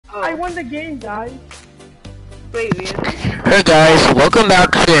Oh. I won the game, guys. Wait, really? Hey guys, welcome back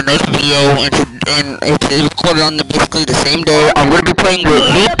to another video, and it's recorded on basically the same day. I'm gonna be playing with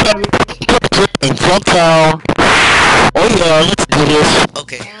lilpepe and Floptown. Oh yeah, let's do this.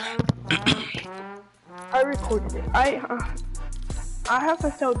 Okay. I recorded it. I have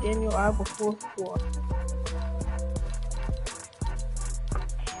to tell Daniel I have a full score.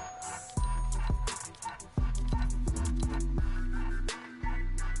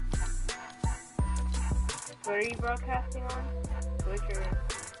 What are you broadcasting on? Twitch or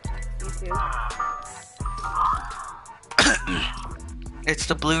YouTube? It's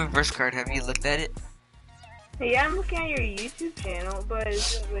the blue reverse card. Have you looked at it? Hey, yeah, I'm looking at your YouTube channel, but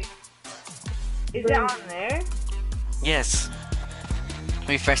it's just like, is it on there? Yes.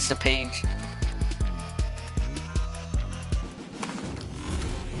 Refresh the page.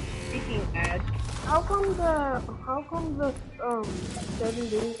 Speaking ads. How come the 7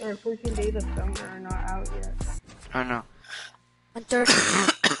 days or 14 days of summer are not out yet? I don't know. Hunter.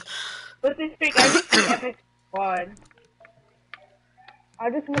 What's this freak? I just see Epic Squad. I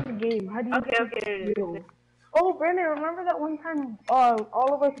just missed the game. How do you Okay, there it is. Oh, Brandon, remember that one time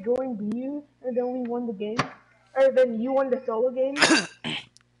all of us joined BU and then we won the game? Or then you won the solo game?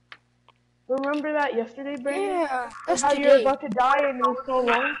 Remember that yesterday, Brandon? Yeah, that's how you were about to die and it was so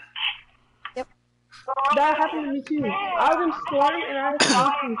long? Yep. That happened to me too. I was in Storm and I was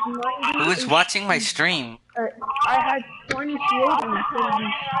watching 90. Who is watching my stream? I had 20 shield and 70,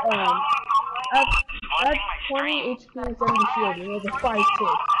 I had 20 HP and 70 shield. It was a 5-6.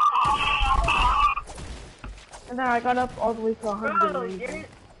 And then I got up all the way to 100. Bro,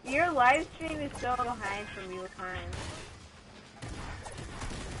 your live stream is so behind from real time.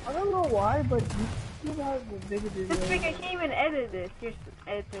 I don't know why, but YouTube has the bigger This freak, I can't even edit this. Your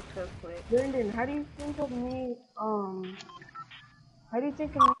editor's so quick. Brandon, how do you think of me, how do you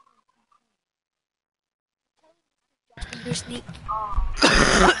think of me? You're sneak.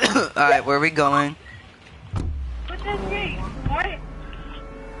 Alright, where are we going? What's that freak? What?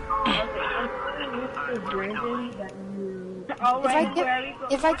 Brandon, that you... Alright,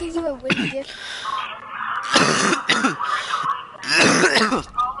 If I give you a win gift,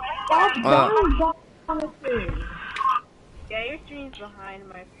 Stop dying, Jonathan! Yeah, your stream's behind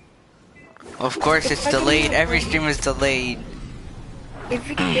my... Of course it's delayed. Every stream is delayed.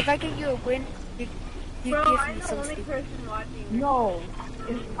 if I give you a win, you Bro, give I'm me the some only sneak. person watching. No,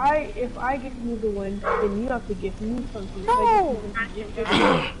 if I give you the win, then you have to give me something. No! I think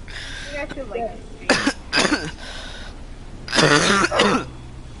I should like this stream.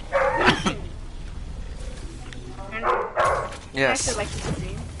 Yes. I should like this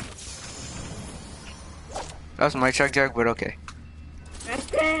stream. That was my truck jug, but okay.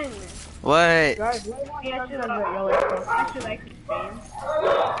 Listen! What? Guys, we want Yeah, I to should that like, yellow stuff. I should like this stream.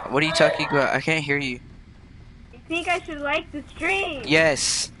 What are you talking about? I can't hear you. You think I should like the stream?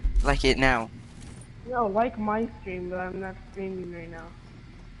 Yes. Like it now. No, like my stream, but I'm not streaming right now.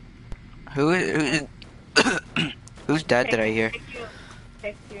 Who is whose dad did I hear?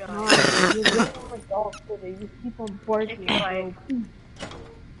 Text you No, on. you're getting my dogs, so they just keep on barking. Like-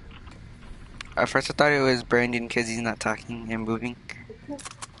 At first I thought it was Brandon because he's not talking and moving.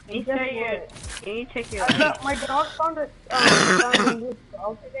 Can you check your My dog found a new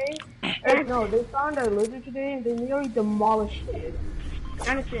dog today. No, they found a lizard today and they nearly demolished it.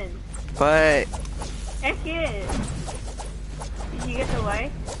 Jonathan, But heck it. Did you get the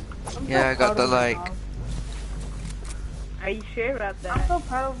like? I'm yeah, I got proud the of my like. dog. Are you sure about I'm that? so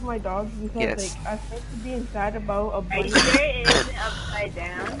proud of my dog because Yes. like I started being sad about a Are bunny. you sure it isn't upside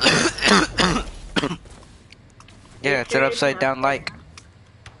down? Yeah, it's an upside down like.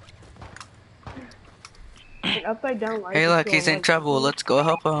 An upside down light. Hey look, is he's so, in like, trouble. Let's go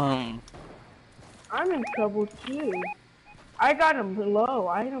help him. I'm in trouble too. I got him low.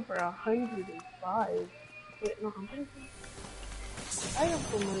 I hit him for 105. Wait, no, 105. I got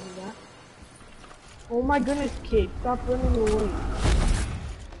for more than that. Oh my goodness, kid, stop running away.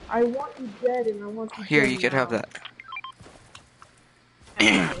 I want you dead and I want you Here, dead you can have now. that.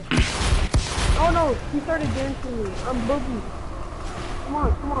 Oh no, he started dancing me. I'm boogie. Come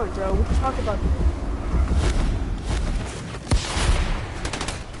on, bro. We can talk about this.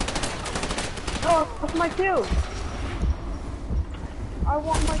 Oh, that's my kill. I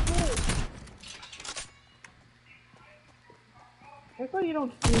want my kill. I thought you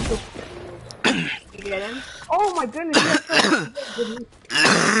don't see this. You get him? Oh my goodness,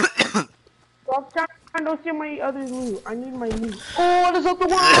 stop trying to steal my other loot. I need my loot. Oh, what is up the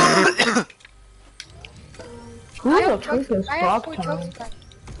wall? Who I the have fuck is I have 4 Frog drugs back.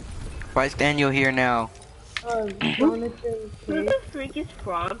 Why is Daniel here now? Jonathan Who K. the freak is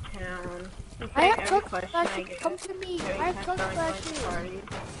Frogtown? It's I like have every truck question I splashes. get. Come to me. Every I have time truck someone joins the splashes. party.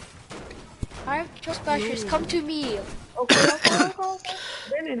 I have truck splashes. Come to me. Okay.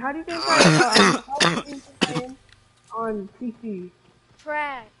 Brandon, how do you think how do you think I am on PC?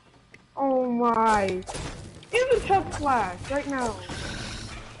 Trash. Oh my. Give a chug flash right now.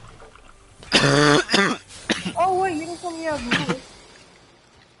 Oh wait, you didn't tell me you have moose.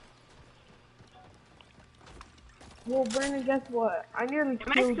 Well, Brandon, guess what? I nearly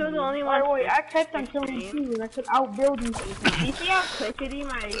Am I killed still you. the only one? Wait, I kept on stream? killing you, and I could outbuild you sometimes. You see how clickety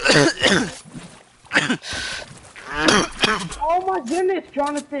my... Oh my goodness,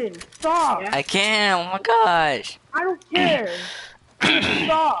 Jonathan! Stop! Yeah. I can't. Oh my gosh. I don't care. Just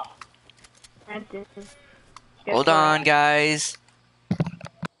stop. Guess Hold what? on, guys.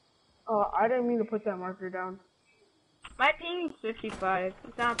 Oh, I didn't mean to put that marker down. My ping is 55.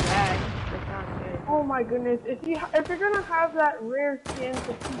 It's not bad. It's not good. Oh my goodness! If you're gonna have that rare skin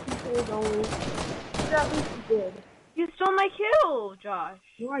for PPK only, you're at least good. You stole my kill, Josh.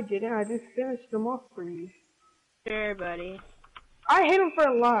 No, I didn't. I just finished them off for you. Sure, buddy. I hit him for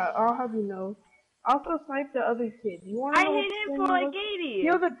a lot. I'll have you know. I also sniped the other kid. You wanna I know what hit him skin for he like was? 80.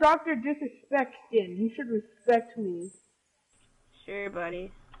 You're the Dr. Disrespect skin. You should respect me. Sure,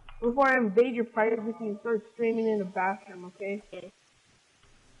 buddy. Before I invade your privacy and start streaming in the bathroom, okay?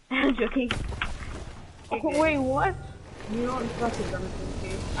 I'm joking. Oh, wait, what? You know it's not a Jonathan,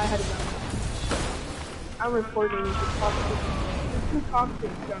 okay? I had a gun. I'm reporting you for toxic. You're too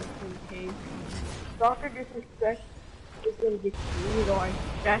toxic, Jonathan, okay? Dr. Disrespect is gonna get you. You know I.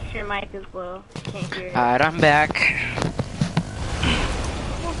 Josh, your mic is low. Can't hear it. Alright, I'm back.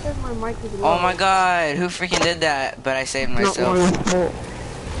 Someone said my mic is low. Oh my god, who freaking did that? But I saved myself.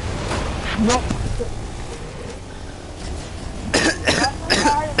 No.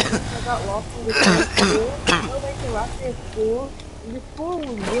 I got lost in the school. Last day of school. And the school was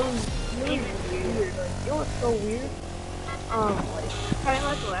really weird. Like, it was so weird. Like, Kind of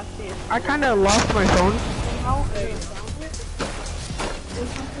like the last day. I kind of lost my phone somehow and found it. Or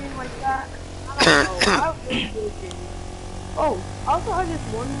something like that. I don't know. I was really joking. Oh, I also had this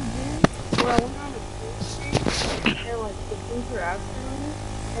one game where I went on the street and like the things were after me.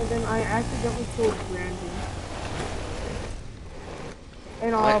 And then I accidentally killed Brandon.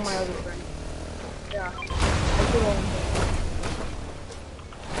 And all What? my other friends. Yeah. I killed all of them.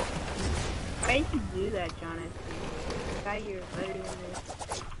 Why did you do that, Jonathan? I thought you were better than this.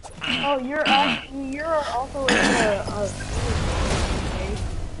 Oh, you're also in a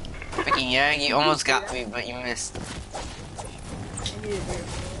Freaking yeah, you almost got me, but you missed. I need a beer.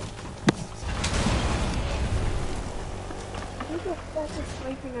 Who the fuck is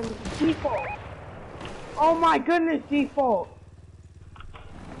sniping on default? Oh my goodness, default!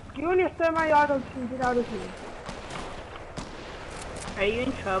 You and your semi-auto can get out of here. Are you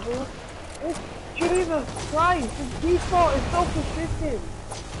in trouble? It's Jesus Christ, the default is so persistent.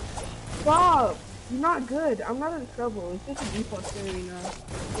 Stop! You're not good. I'm not in trouble. It's just a default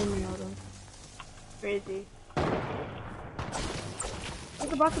semi-auto. Crazy.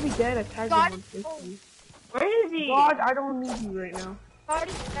 He's about to be dead. I tagged him God. 150. Where is he? God, I don't need you right now. God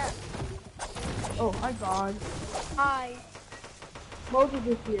is there. Oh, hi God. Hi. Moses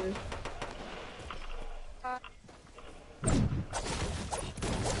is here.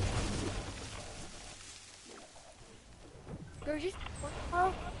 There's just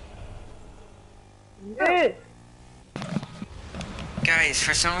Yes! Guys,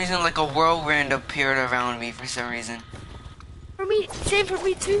 for some reason, like a whirlwind appeared around me for some reason. for me. Same for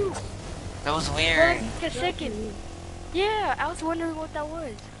me too. That was For weird. like a second. Yeah, I was wondering what that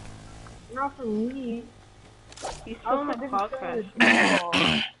was. Not for me. You I stole my was call trying crash. to default.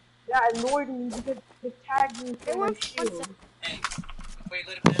 That annoyed me because it tagged me for my shield. Wait,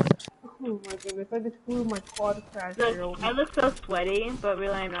 let it Oh my goodness, I just flew my quad crash Look, here over. I look so sweaty, but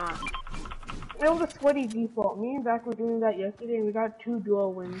really I'm not. It was a sweaty default. Me and Zach were doing that yesterday and we got 2 duo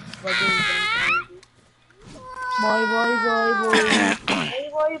wins by doing them. Boy, boy, boy, boy.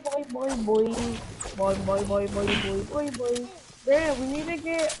 Boy, boy, boy, boy. Boy, boy, boy, boy, boy, boy, boy. Brandon, we need to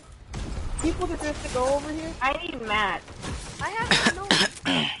get people to just to go over here. I need Matt. I have no.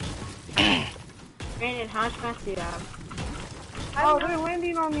 Brandon, how much Matt do you have? Oh, they're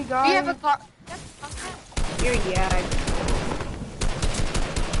landing on me, guys. We have a car. You're yeah.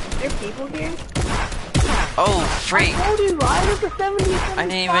 There people here? Oh, freak. I told you, I was a 70, I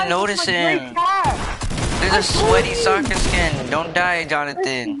didn't even notice him. There's a sweaty soccer skin. Don't die,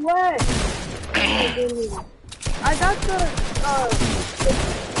 Jonathan. Wet. I got the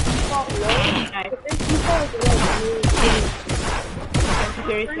default low, but this default is red.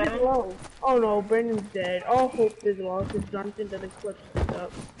 Brandon's low. Oh no, Brandon's dead. All hope is lost if Jonathan doesn't clutch this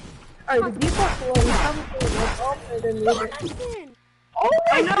up. Alright, the default's low. He's probably going up, and then maybe. Oh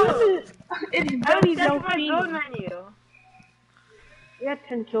my goodness! It's Buddy Delphine. You had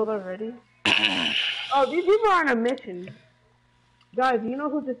 10 kills already. Oh, these people are on a mission. Guys, you know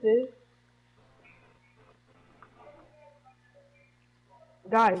who this is?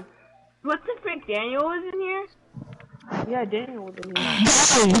 Guys. What the frick? Daniel was in here? Yeah, Daniel was in here.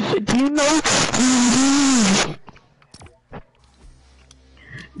 Guys, do you know?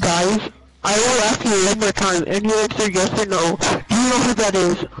 Guys, I will ask you one more time, and you answer yes or no. Do you know who that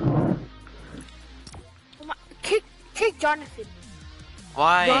is? Kick Jonathan.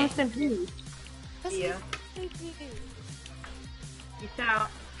 Why? Jonathan, please. Yeah. Peace out.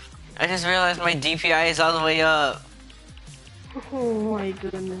 I just realized my DPI is all the way up. Oh my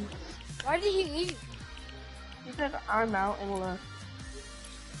goodness. Why did he leave? He said I'm out and left.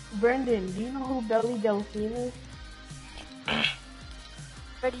 Brendan, do you know who Belly Delphine is?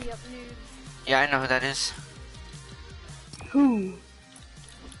 Ready up, noob. Yeah, I know who that is. Who?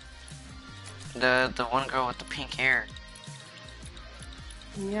 The one girl with the pink hair.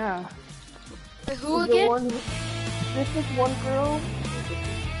 Yeah. Who again? This is one girl.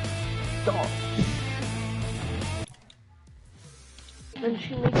 Dog. And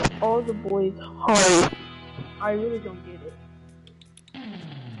she makes all the boys hard. I really don't get it.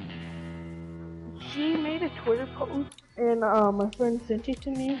 She made a Twitter post, and my friend sent it to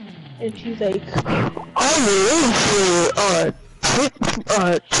me, and she's like, "I'm really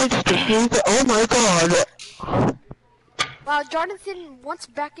oh my god." Wow, Jonathan wants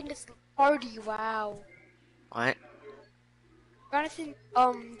back in this party. Wow. What? Jonathan,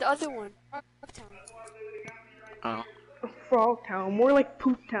 the other one. Frogtown. Oh. Frogtown, more like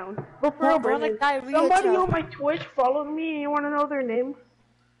Poop Town. But for No, real, more Brandon, like Diarrhea somebody Town. on my Twitch followed me, and you wanna know their name?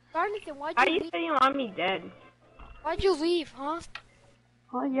 Jonathan, why'd How you you leave? say you want me dead? Why'd you leave, huh?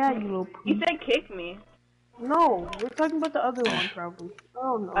 Oh yeah, you little poop. You said kick me. No, we're talking about the other one, probably.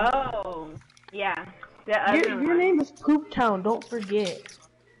 Oh no. Oh, yeah. The other Your one. name is Poop Town, don't forget.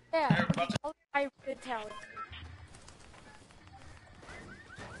 Yeah, Diarrhea Town.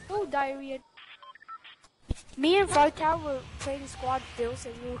 Oh, Diarrhea. Me and Frogtown were playing squad bills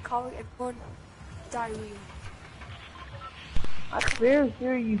and we were calling everyone Diarrhea. I swear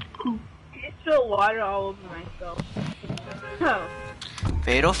here you poop. I spilled water all over myself. Oh.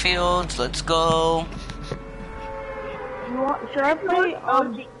 Fatal Fields, let's go. Should I play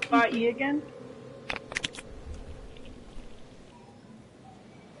PC again?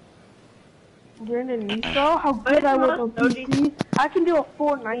 Brandon, you saw how good I was on PC? I can do a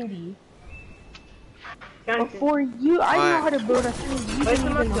 490. Before you, I know how to build a thing. You What's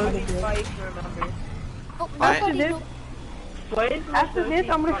didn't the even most know how to OG do spot it. you can remember? Oh, What? nobody knows. What is the After most this, OG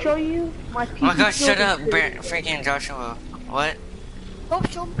I'm gonna spot show you you my PC. Oh my gosh, shut skills up, and shit. freaking Joshua. What? Go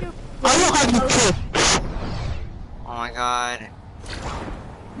show me your... I don't have you Oh my god.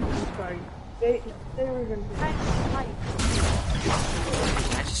 Sorry. They were gonna do it.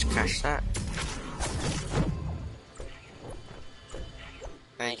 I just crashed that.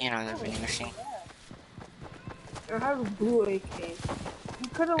 But you know, the vending machine. I have a blue AK. You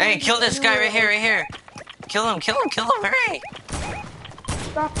could've Hey, landed kill this guy anywhere right here, right here. Kill him, hurry!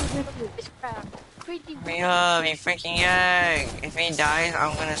 Stop the distance. This crap. Crazy. Hurry up, you freaking egg. If he dies,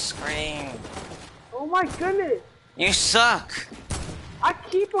 I'm gonna scream. Oh my goodness! You suck! I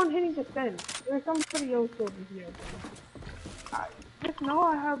keep on hitting the fence. There's somebody else over here. Just know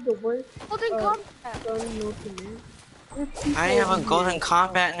I have the worst Golden combat. gun no command. There's people I have a over golden here.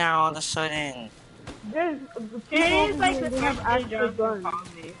 combat now all of a sudden. There's the people It is over like here, the they have first actual guns.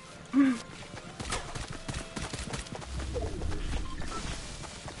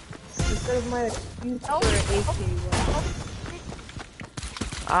 Instead of my excuse for AK.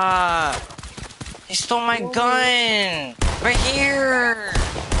 He stole my gun! Right here!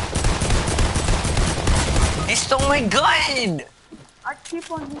 He stole my gun! I keep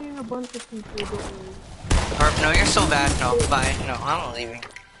on hitting a bunch of people. Don't worry. Perp, no, you're so bad. No, bye. No, I'm leaving.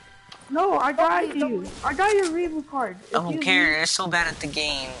 No, I got you. I got your reboot card. I don't care, you're so bad at the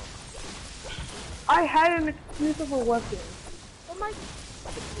game. I had an exclusive weapon. Oh my...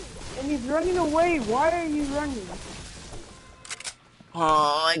 And he's running away. Why are you running?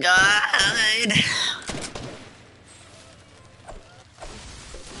 Oh my god!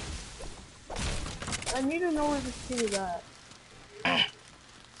 I need to know where this kid is at.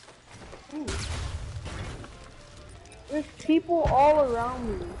 Ooh. There's people all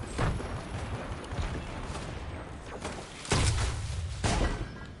around me.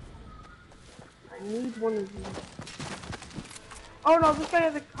 I need one of these. Oh no, this guy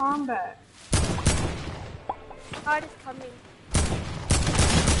has a combat. God is coming.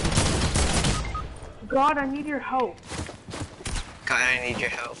 God, I need your help. God, I need your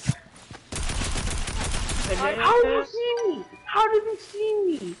help. How did he see me? How did he see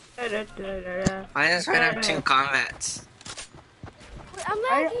me? I just ran up 2 combats. Wait, I'm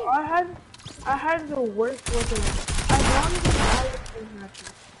lagging. I had the worst weapon. I wanted to die in happy.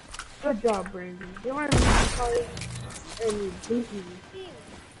 Good job, Brandon. You want to fight and you beat me.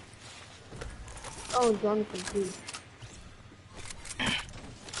 Oh, Jonathan too.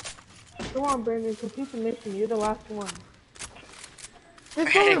 Come on, Brandon, complete the mission. You're the last one.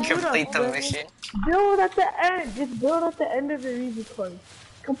 Just go Complete the mission. build at the end. Just build at the end of the easy course.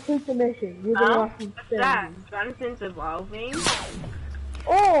 Complete the mission. You're the last one What's that? standing. Jonathan's evolving?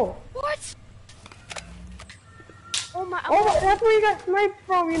 Oh! What? Oh my! Oh, that's where you got sniped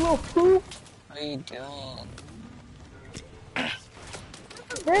from, you little poop. What are you doing?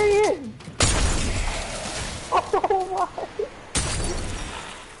 There he is. Oh my!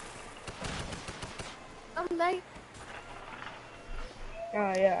 I'm like.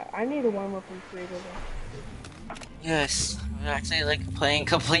 Yeah, I need a warm up and create over. Yes, I'm actually like playing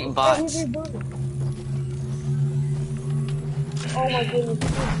complete bots. Oh my goodness.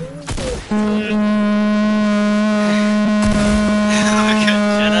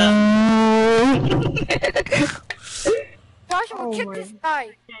 Joshua, kick this guy.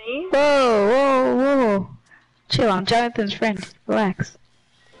 Whoa. Chill, I'm Jonathan's friend. Relax.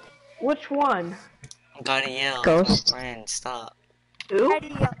 Which one? Gotta yell. Ghost. Friend, stop. Who?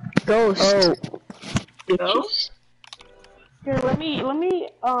 Ghost. Ghost? Here, let me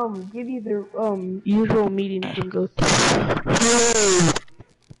give you the usual meeting you can go to.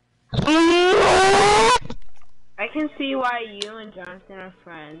 I can see why you and Jonathan are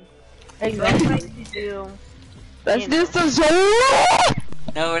friends. Exactly. Like to do. Let's do some zone.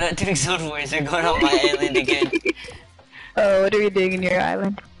 No, we're not doing Zone Wars. We're going on my island again. Oh, what are you doing in your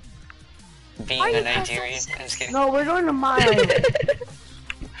island? Being a Nigerian. I'm just kidding. No, we're going to my island.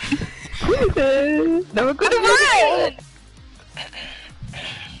 No, we're going to mine.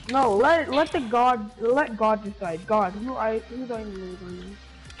 No, let God decide. God, who's island are you going to?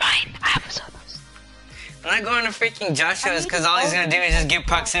 Fine, I have a Sonos. I'm not going to freaking Joshua's because all he's gonna do is just get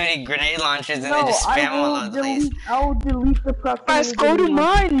proximity grenade launchers and then just spam all over the place. I will delete the proximity. Let's go to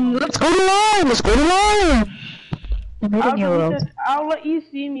mine. Let's go to mine. Let's go to mine. I'll let you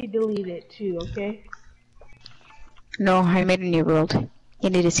see me delete it too, okay? No, I made a new world. You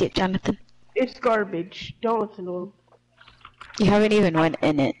need to see it, Jonathan. It's garbage. Don't listen to him. You haven't even went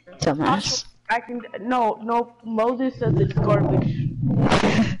in it, dumbass. No, Moses says it's garbage.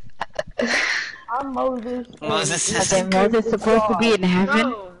 I'm Moses. Moses Is Moses supposed to be in heaven?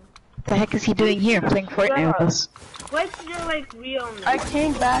 No. What the heck is he doing here, playing Fortnite with us? What's your real name? I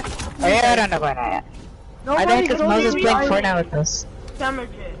came back. Oh yeah, I don't know about that. Why the heck is Moses playing Fortnite with us?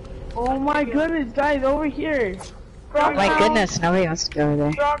 Summerjit. Oh my goodness, guys, over here. Oh my goodness, nobody wants to go over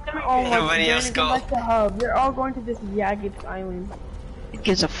there. Oh my Nobody else go. Like the hub. You're all going to this Yagit island. Who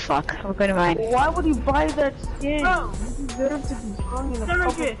gives a fuck? We're going to mine. Why would you buy that skin? Oh. You deserve to be hung in a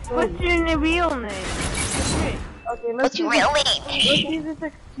couple Summerjit, what's your real name? Okay, let's use this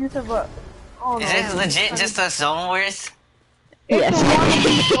excuse of a... Oh, Is this legit just a Zone Wars? Yes.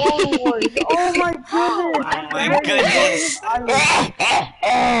 Oh my goodness! Oh my goodness!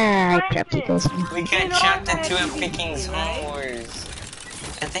 I trapped you guys. We got trapped into a freaking Zone Wars.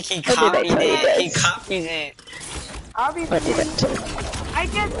 I think he copied it. He copied it. What did it? I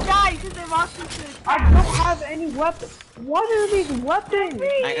just died because I walked into the I don't have any weapons. What are these weapons?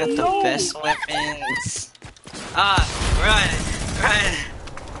 I got the best weapons. Ah, run!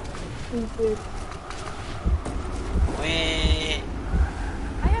 Stupid. Wait.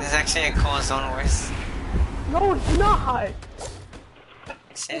 This is actually a cool Zone Wars. No, it's not.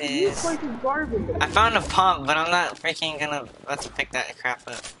 Yes, it This is. place is garbage. I found a pump, but I'm not freaking gonna let's pick that crap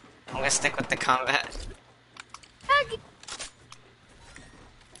up. I'm gonna stick with the combat. Oh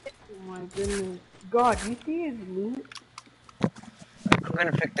my goodness. God, you see his loot? I'm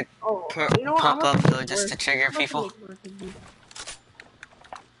gonna pick the pump up though, just to trigger people.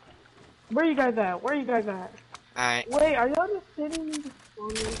 Where you guys at? Alright. Wait, are y'all just sitting in the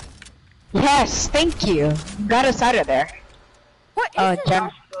corner? Yes, thank you. Got us out of there. What is Oh, it?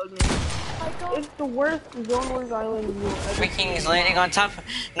 John. It's the worst Zone Wars island you'll ever Freaking is landing on top.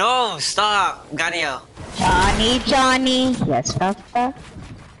 No, stop. Gotta yell. Johnny. Yes, Papa.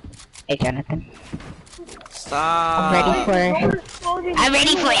 Hey, Jonathan. Stop. I'm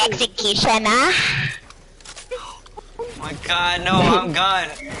ready for execution, huh? Oh my god, no, I'm gone.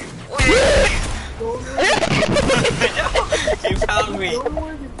 Wait. You found me.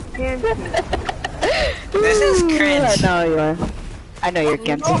 Pancake. This is cringe. I know you are. I know you're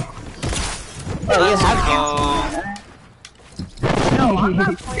guilty. Oh, you Let's have go. No, I'm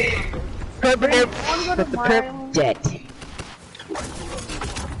not playing on this. Perp, But the perp dead.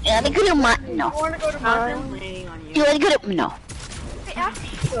 You wanna go to my no. You wanna go to my I'm island? raining on you. You wanna go to no. Shut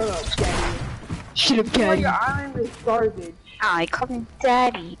up, Daddy. Shut up, Your daddy. island is garbage. I call him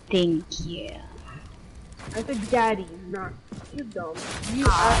daddy. Thank you. I said daddy, not you dumb. You I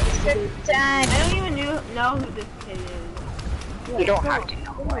are said daddy. I don't even know who this kid is. You don't have to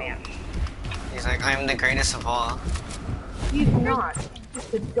know who I am. He's like, I'm the greatest of all. He's not. He's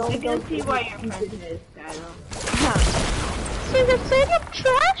just a dumb I can dumb see why you're stupid friends with kid. this guy though. See the side of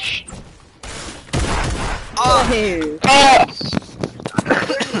trash? Oh!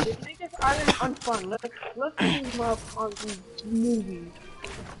 Make this island unfun. Let's team up on these movies.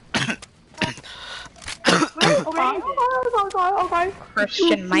 Okay.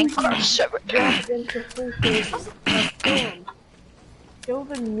 Christian Minecraft server. Kill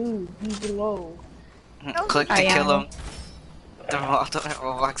the noob. He's low. Click to I kill am. him. The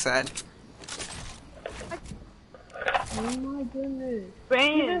Roblox ad. Oh my goodness.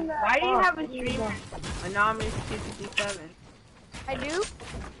 Brandon, why do you have a box. streamer anonymous 257? I do?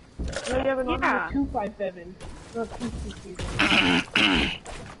 No, you have an Yeah. 257. Not 257.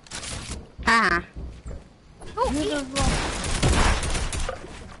 Ah. Oh,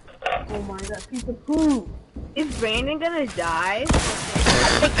 Oh my god, piece of food. Is Brandon gonna die?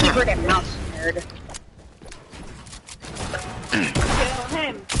 The keyboard and mouse nerd. Kill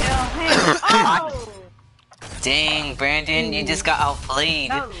him! Kill him! Oh! Dang, Brandon, you just got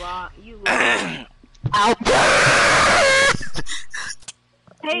outplayed. That you lost. Out.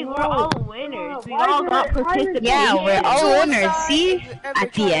 Hey, we're all winners. We Why all did got I- why did- participation. Yeah, we're all winners. Suicide See? every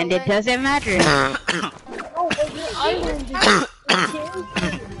At the end, it time. doesn't matter. No, but your island is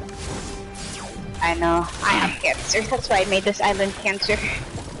I know. I have cancer. That's why I made this island cancer.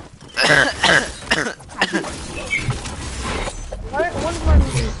 What is my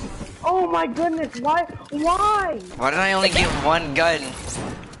movie? Oh my goodness, why? Why? Why did I only get one gun?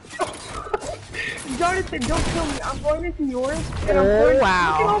 Jonathan, don't kill me. I'm going into yours. And I'm Oh going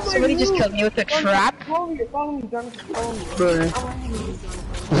wow. Look at all my Somebody just moves. killed me with a Jonathan, trap. Follow me, Jonathan, follow me. Bruh. I want you,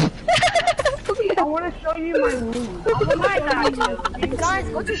 Jonathan. I want to show you my moves. I my want to show God, you my Guys,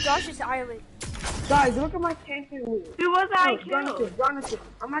 go to Josh's island. Guys, look at my cancer moves. Who was I Look, killed? Jonathan,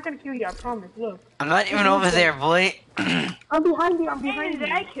 I'm not gonna kill you, I promise. Look. I'm not even over there, boy. I'm behind you, I'm Hey, behind did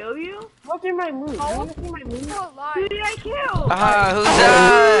you. I kill you? Look at my moves. You Oh. wanna see my moves? You're Who alive. did I kill? Who's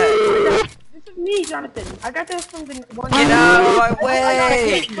that? This is me, Jonathan. I got this from the one. Get out of my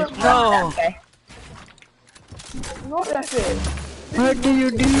way! No! Okay. No, that's it. What do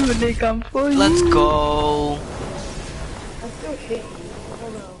you do when they come for you? Let's go. I still hate you. I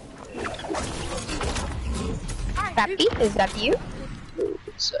don't know. Pappy, is that you?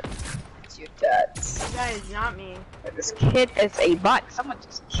 It's your dad. That is not me. This kid is a bot. Someone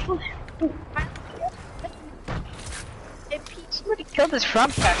just killed him. Somebody killed his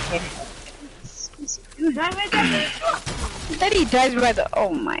frog kid. Did I make that? Then he dies by the.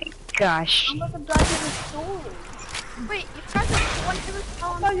 Oh my gosh. I'm about to die to the sword. Wait, you guys are the one who was I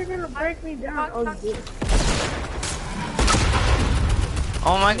thought you were gonna break me down. Oh, you did.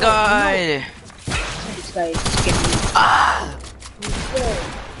 Oh my god. This guy is just getting. Ah!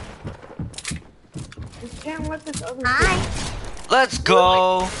 You can't let this other Let's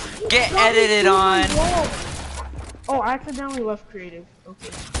go. Get edited on. Oh, I accidentally left creative. Okay.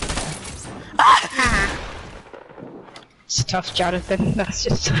 It's tough, Jonathan. That's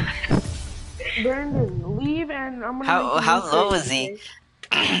just. Brandon, leave and I'm gonna. How low is he?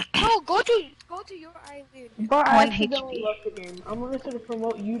 No, go to your island. But I 1 accidentally HP. left the game. I'm gonna sort of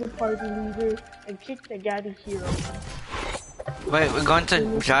promote you to party leader and kick the guy to hero. Wait, we're going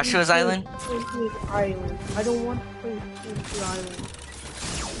to Joshua's island? Island. I don't want to play Squeaky Island.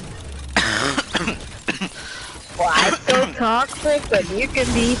 Well, I'm so toxic, but you can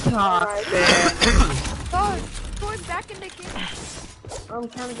be toxic. Go back in the game. I'm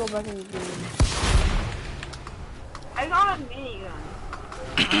trying to go back in the game. I got a minigun.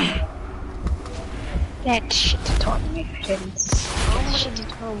 That shit taught me, friends. I'm gonna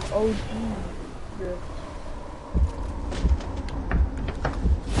become OG.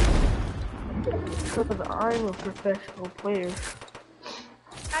 Because I'm a professional player.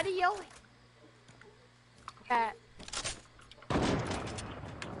 How do you yell? Cat.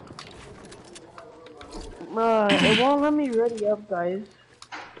 It won't let me ready up, guys.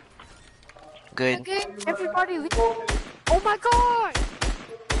 Good. Okay, everybody leave. Oh my god!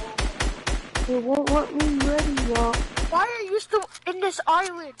 It won't let me ready, y'all. Why are you still in this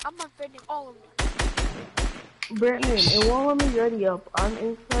island? I'm offending all of you. Brandon, it won't let me ready up. I'm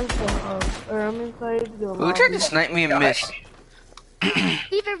inside I'm inside the Who tried lobby. to snipe me and miss?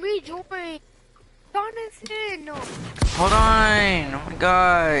 Even rejoin. Jonathan. No. Hold on. Oh my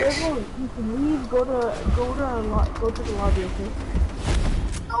gosh. Everyone, you can leave. Go to the lobby, okay?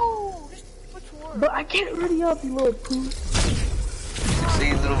 No. This is much work. But I can't ready up, you little poo.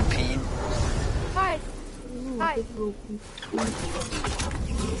 See, little peen. Guys. Hi.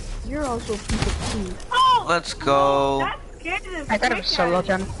 You're also a piece of poo. Oh! Let's go. That scared the I got him frick solo, out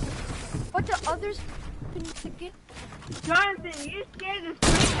of me. John. What the others can get? Jonathan, you scared the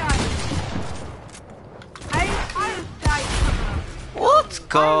frick out of me. I just died somehow. Let's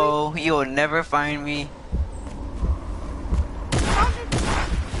go. You'll never find me.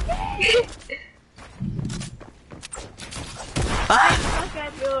 Ah! Fuck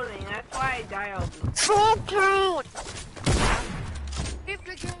that building. That's why I die all the time. So cute. Give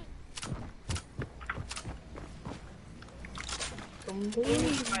the game. Even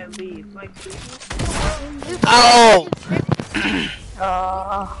if I leave, like, Oh!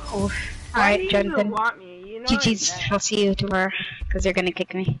 Oh. why do Alright, you even Jonathan. want me? You know GG's. that. I'll see you tomorrow. Because they're gonna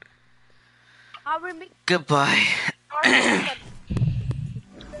kick me. I will make. Goodbye.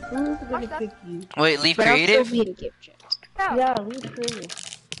 Who's gonna pick you? Wait, leave But I'll creative? still be in a gift chat. Yeah, leave creative.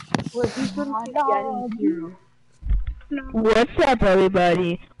 Wait, who's gonna pick Daddy Hero? What's up,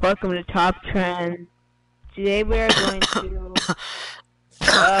 everybody? Welcome to Top Trend. Today we are going to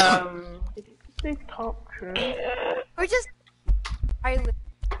Did you say top trend? We're just island.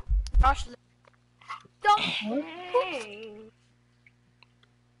 Gosh. Don't. hey.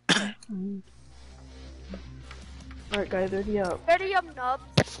 Alright, guys, ready up. Ready up, nubs.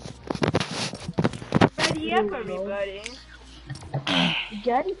 Ready up, everybody.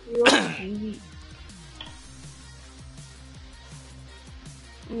 Daddy Hero TV.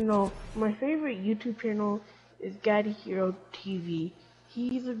 You know, my favorite YouTube channel is Gaddy Hero TV.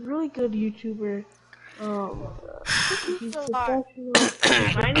 He's a really good YouTuber. He's professional.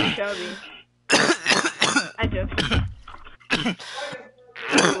 Mine is Shelby. I just.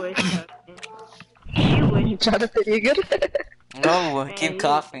 You wish, Shelby. You wish. Jonathan, you good? No, keep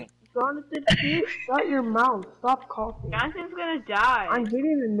coughing. Jonathan, please shut your mouth. Stop coughing. Jonathan's gonna die. I'm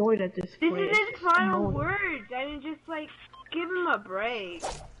getting annoyed at this This point. is his final Annoying. words. I mean, just like, give him a break.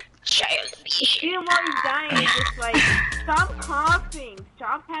 Childish. Even while he's dying, it's just like, stop coughing.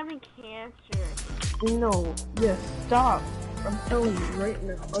 Stop having cancer. No, yes, stop. I'm telling you right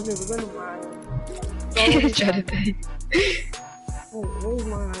now. Okay, we're gonna ride. Jonathan. Oh, where's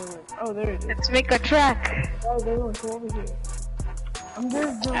my island? Oh, there it is. Let's make a track. Oh, there it is. Come over here. I'm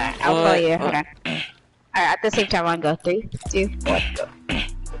there, Joe. I'll follow you. Hold on. Alright, at the same time, I'll go. 3, 2, 1, go.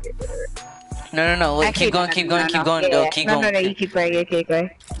 No. Wait, Actually, keep going, no, keep no, going, no, keep no. going. Yeah, No, yeah. keep No, going. no, you keep going, you keep going.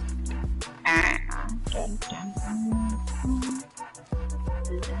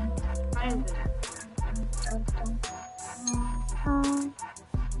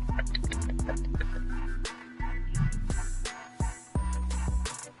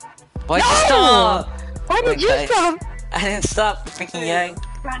 Why'd you stop? Why did you Okay. stop? I didn't stop, freaking yang.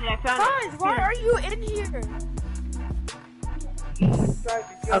 Found it, I found Guys, why are you in here?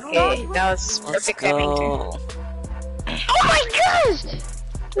 Okay, that was Let's perfect timing. go. Oh my gosh!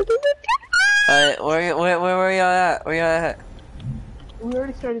 Alright, where y'all at? Where y'all at? We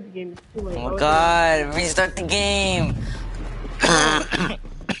already started the game. It's too late. Oh my god, restart the game!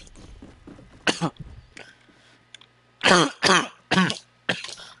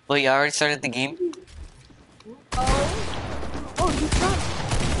 Wait, y'all already started the game? Oh, you stopped.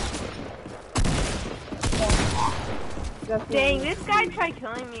 Dang, this guy tried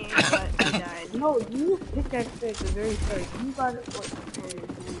killing me, but I died. No, you pickaxed it at the very start. You got it.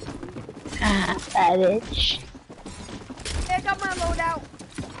 Savage. Hey, I got my loadout.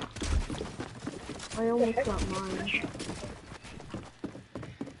 I almost got mine.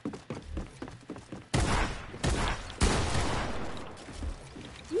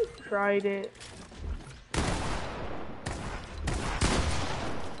 You tried it.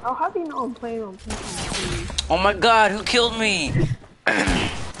 Oh, how do you know I'm playing on PC? Oh my god, who killed me? Oh,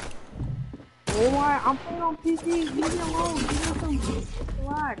 why? I'm playing on PC. Leave me alone. Give me some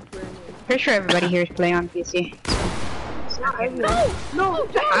slack, Brandon. Pretty sure everybody here is playing on PC. No,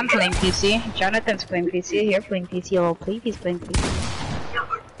 I'm playing PC. Jonathan's playing PC. You're playing PC. Oh, please, he's playing PC.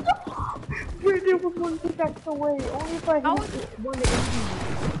 Brandon was one pickaxe away. Only if I hit one to 80.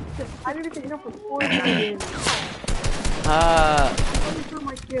 I didn't even hit him for 4 million. Only for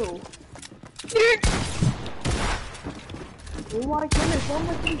my kill. Oh my goodness, how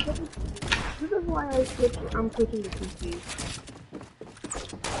much did he get? This is why I'm switching to PC.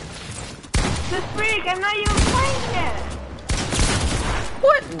 The freak, I'm not even playing yet.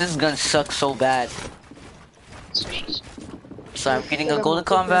 What? This gun sucks so bad. So I'm getting a golden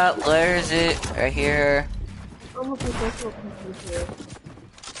combat. Where is it? Right here. I'm a professional PC player.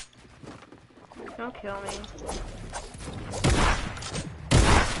 Don't kill me.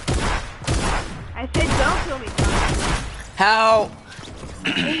 I said don't kill me, Tom. How?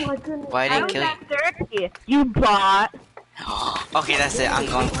 Oh my goodness. Why I didn't was kill you? at 30. You bot. Okay, that's it. I'm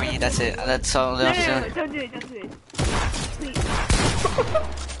going for you. That's it. That's all. No, don't do it. Don't do it.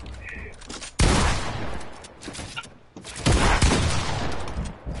 Please.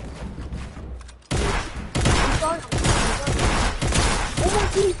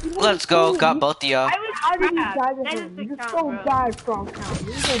 Let's go. Got both of y'all. I was How did you trapped. die That to is him? the You're count, so bro. bad, strong count. You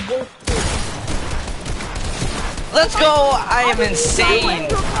go both. Let's go. I am insane.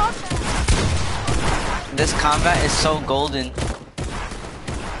 This combat is so golden.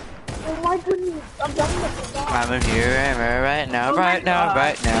 Oh my goodness. I'm done with the I'm here right now, right now,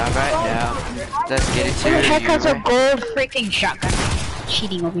 right now, right now. Let's get it Who the heck has a to gold freaking shotgun?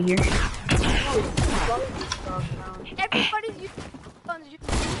 Cheating over here. Everybody's using guns.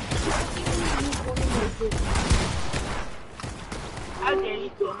 How dare you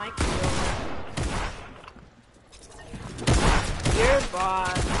kill my kill? You're a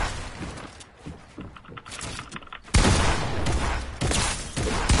bot.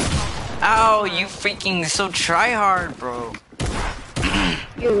 Ow, you freaking so try hard, bro.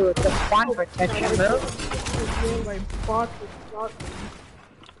 Ew, the spawn protection, bro.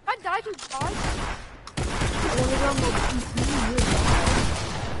 I died to boss.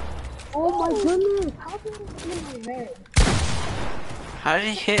 Oh my goodness. How did it hit my head? How did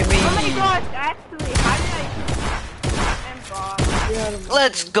he hit me? Oh my gosh, actually, how did I'm bot.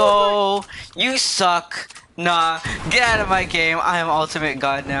 Let's go. You suck. Nah, get out of my game. I am ultimate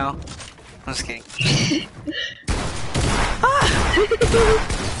god now. I'm just kidding. Oh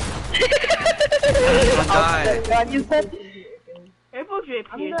my god. God, you said. Triple drip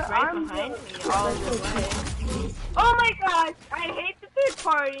here, I'm right the- behind me, all the way. Oh my gosh, I hate the third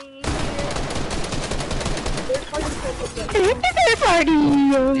party. Party.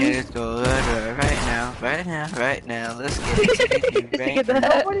 Yeah, let's go right now, right now, right now. Let's get it right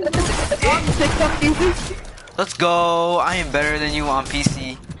now. Let's go. I am better than you on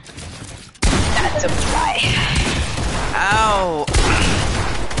PC. That's a lie. Ow.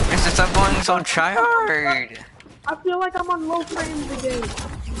 Mr. Stop going so try hard. I feel like I'm on low frames again.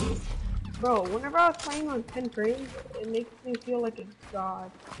 Bro, whenever I was playing on 10 frames, it makes me feel like a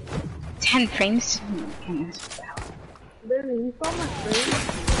god. 10 frames? Literally, you saw my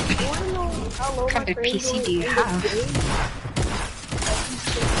frames? You wanna know how low What kind my of frames PC were do you in the have? game?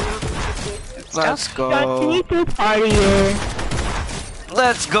 Let's go. Party.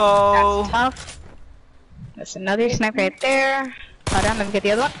 Let's go. That's tough. There's another sniper right there. Hold on, let me get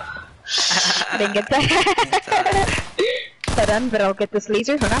the other one. I didn't get that. Hold on, but I'll get this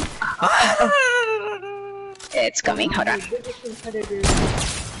laser. Hold on. It's coming. Hold on. Biggest competitor.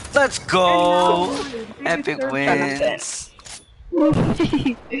 Let's go. Epic wins.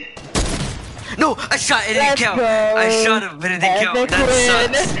 No, I shot it, didn't count. I shot him, but it didn't count. That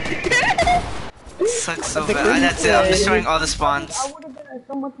sucks. Sucks so bad. That's it. I'm destroying all the spawns. I would have been at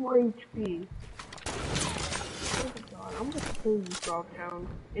so much more HP. Oh my god, I'm gonna kill you, Frogtown,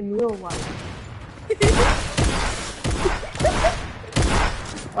 in real life.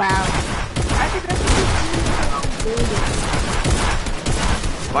 Wow. I think that's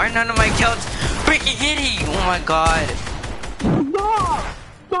Why are none of my counts freaking hitting? Oh my god. Stop!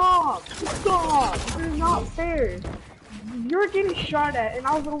 Stop! Stop! This is not fair. You're getting shot at, and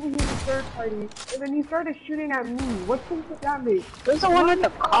I was over here in the third party, and then you started shooting at me. What's the damage? Who's the one with the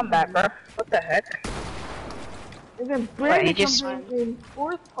combat, bro? What the heck? And then Wait, Brandon he just- comes in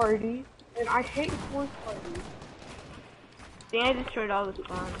fourth party, and I hate fourth party. I think I destroyed all the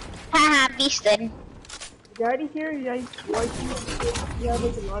spawns. Haha, beasted. Daddy here, yeah, he has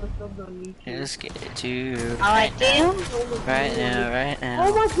like a lot of subs on YouTube. Let's get it to All I do? right now, right Oh now.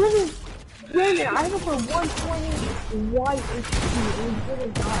 my goodness! Brandon, I have for 120 white HP and he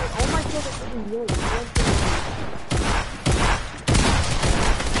didn't die. Oh my goodness, this is really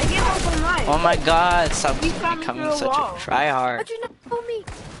I gave up on life. Oh my god, stop You coming becoming through a such wall. a tryhard. How'd you not kill me?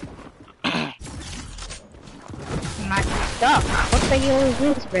 Not stuck. What the hell is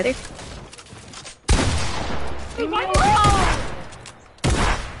this, brother? Leave me alone!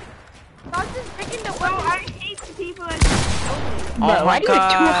 I was just picking the Bro, weapon. I hate the people that kill me. Oh Bro, my why do you two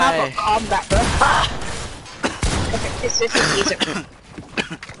have a god. combat, bro? Okay, this is easy.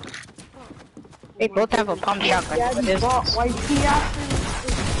 They both have a pump shotgun. What Daddy is bot, this? why he after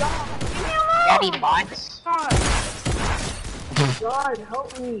this dog? Daddy bots. God,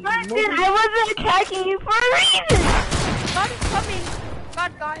 help me. Listen, I wasn't attacking you for a reason! God is coming.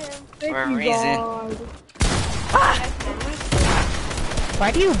 God got him. Thank For a you, reason. God.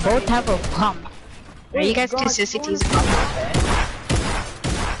 Why do you both have a pump? Are you guys God, two sissies?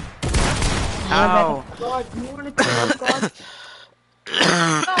 Ow. God, you wanna kill God?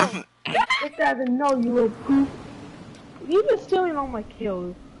 No. Get that and no, you little poop. You've been stealing all my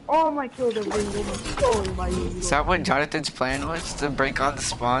kills. All my kills have been stolen by you. Is that what Jonathan's plan was? To break all the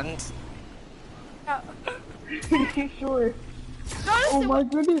spawns? Sure. Notice Oh my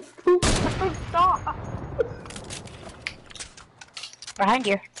goodness, poop. Stop. Behind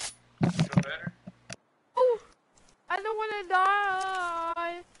you. I don't want to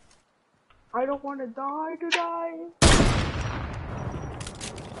die. I don't wanna die to die.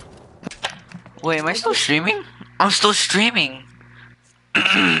 Wait, am I still streaming? I'm still streaming!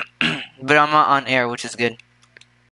 But I'm not on air, which is good.